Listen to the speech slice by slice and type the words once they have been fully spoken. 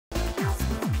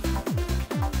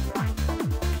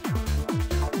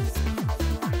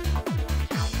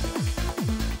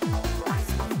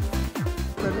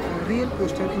Real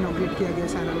poster inaugurate किया गया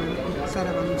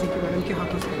सारा बानू जी के बारे में, के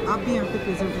हाथों से आप भी यहाँ पे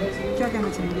प्रेजेंट हैं, क्या कहना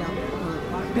चाहेंगे आप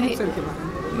दिलीप सर के बारे में?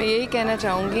 मैं यही कहना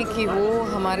चाहूँगी कि वो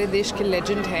हमारे देश के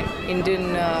लेजेंड हैं इंडियन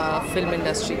फिल्म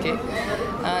इंडस्ट्री के.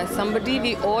 Somebody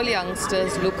we all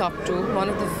youngsters look up to,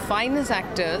 one of the finest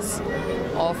actors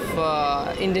of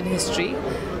Indian history.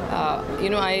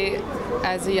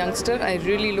 As a youngster, I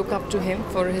really look up to him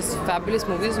for his fabulous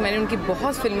movies. मैंने उनकी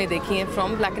बहुत फिल्में देखी हैं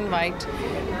from black and white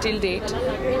till date.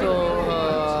 तो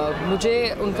मुझे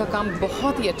उनका काम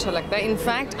बहुत ही अच्छा लगता है.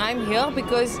 In fact I am here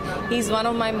because he is one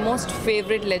of my most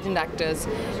favourite legend actors.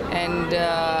 And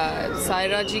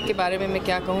Saira जी के बारे में मैं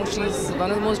क्या कहूँ, she is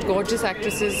one of the most gorgeous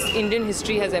actresses Indian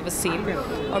history has ever seen.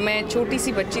 और मैं छोटी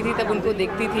सी बच्ची थी तब उनको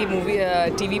देखती थी मूवी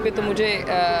टीवी पे, तो मुझे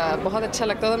बहुत अच्छा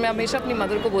लगता था. मैं हमेशा अपनी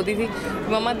मदर को बोलती थी,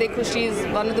 मम्मा देखो, she is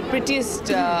one of the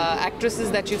prettiest actresses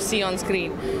that you see on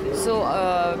screen. So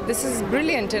this is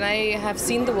brilliant and I have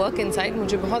seen the work inside.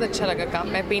 मुझे बहुत अच्छा लगा काम.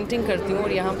 मैं पेंटिंग करती हूँ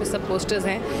और यहाँ पे सब पोस्टर्स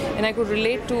हैं and I could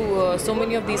relate to so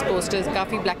many of these posters.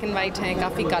 काफ़ी ब्लैक एंड वाइट हैं,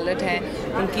 काफ़ी कलर्ड हैं.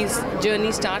 उनकी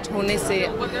जर्नी स्टार्ट होने से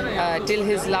till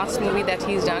his last movie that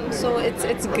he is done. So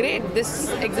it's great. This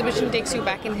exhibition takes you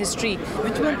back in history.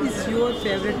 Which one is your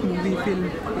favorite movie film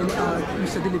in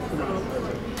Mr. Dilip Kumar?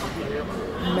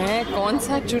 मैं कौन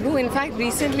सा चुनूँ? In fact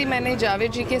recently मैंने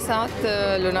जावेद जी के साथ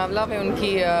लोनावला में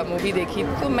उनकी movie देखी.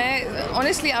 तो मैं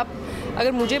ऑनेस्टली, आप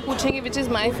अगर मुझे पूछेंगे which is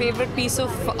my favourite piece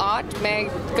of art, मैं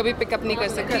कभी पिकअप नहीं कर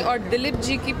सकती. और दिलीप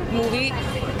जी की मूवी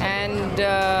एंड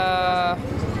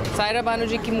सायरा बानू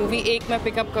जी की मूवी एक मैं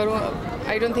पिकअप करूँ,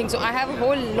 I don't think so. I have a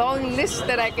whole long list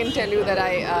that I can tell you that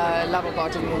I love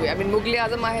about a movie. I mean,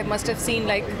 Mughal-e-Azam I must have seen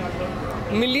like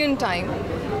million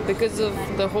times because of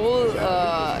the whole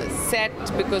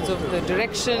set, because of the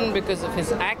direction, because of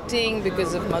his acting,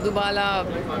 because of Madhubala,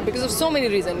 because of so many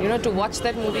reasons. You know, to watch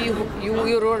that movie,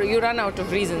 you run out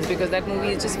of reasons because that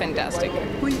movie is just fantastic.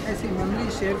 कोई ऐसी memory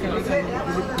share करना चाहेंगे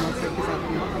Dilip Kumar sir के साथ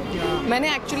में?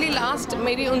 मैंने actually last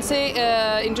मेरी उनसे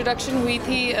इंट्रोडक्शन हुई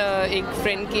थी एक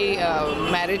फ्रेंड के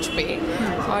मैरिज पे,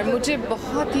 और मुझे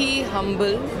बहुत ही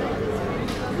हम्बल,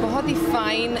 बहुत ही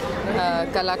फाइन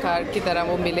कलाकार की तरह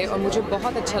वो मिले और मुझे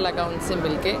बहुत अच्छा लगा उनसे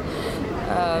मिलके.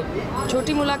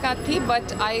 छोटी मुलाकात थी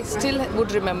but I still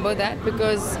would remember that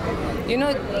because you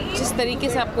know जिस तरीके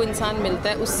से आपको इंसान मिलता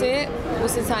है उससे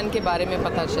उस इंसान के बारे में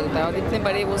पता चलता है. और इतने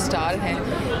बड़े वो स्टार हैं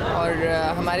और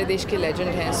हमारे देश के लेजेंड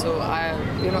हैं. सो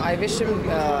I wish him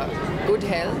good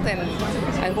health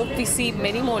and I hope we see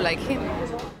many more like him.